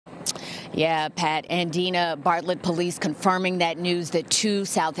Yeah, Pat and Dina, Bartlett police confirming that news that two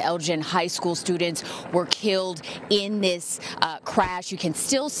South Elgin High School students were killed in this crash. You can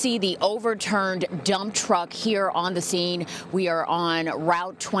still see the overturned dump truck here on the scene. We are on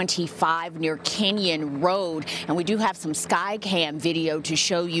Route 25 near Kenyon Road, and we do have some sky cam video to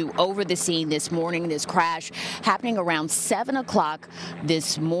show you over the scene this morning. This crash happening around 7 o'clock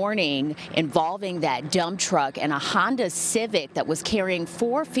this morning involving that dump truck and a Honda Civic that was carrying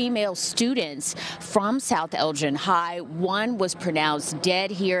 4 female students from South Elgin High. One was pronounced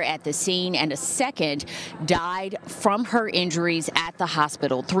dead here at the scene, and a second died from her injuries at the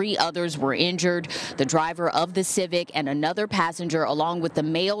hospital. 3 others were injured. The driver of the Civic and another passenger, along with the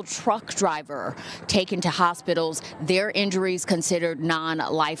male truck driver, taken to hospitals. Their injuries considered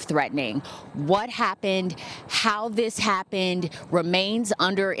non-life-threatening. What happened, how this happened, remains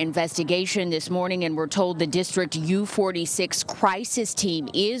under investigation this morning, and we're told the District U46 crisis team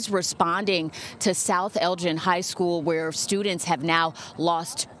is responding to South Elgin High School, where students have now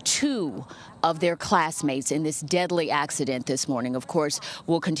lost 2 of their classmates in this deadly accident this morning. Of course,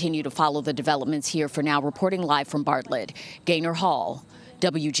 we'll continue to follow the developments here. For now, reporting live from Bartlett, Gaynor Hall,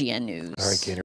 WGN News. All right, Gaynor.